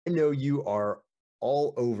I know you are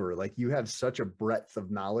all over, like you have such a breadth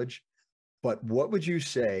of knowledge, but what would you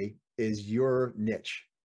say is your niche?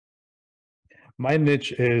 My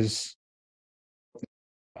niche is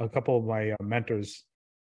a couple of my mentors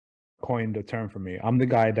coined a term for me. I'm the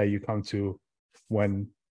guy that you come to when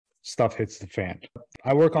stuff hits the fan.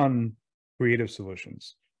 I work on creative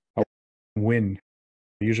solutions. I win.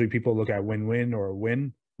 Usually people look at win-win or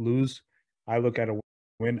win, lose. I look at a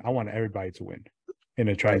win. I want everybody to win in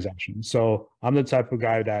a transaction. Right. So I'm the type of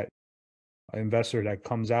guy that investor that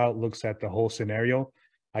comes out, looks at the whole scenario.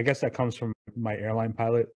 I guess that comes from my airline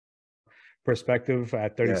pilot perspective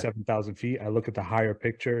at 37,000 feet. I look at the higher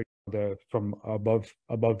picture, from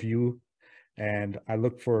above view, and I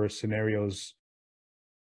look for scenarios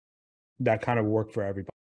that kind of work for everybody.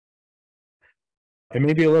 It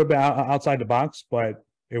may be a little bit outside the box, but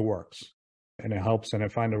it works and it helps, and I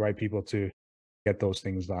find the right people to get those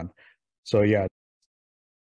things done. So yeah,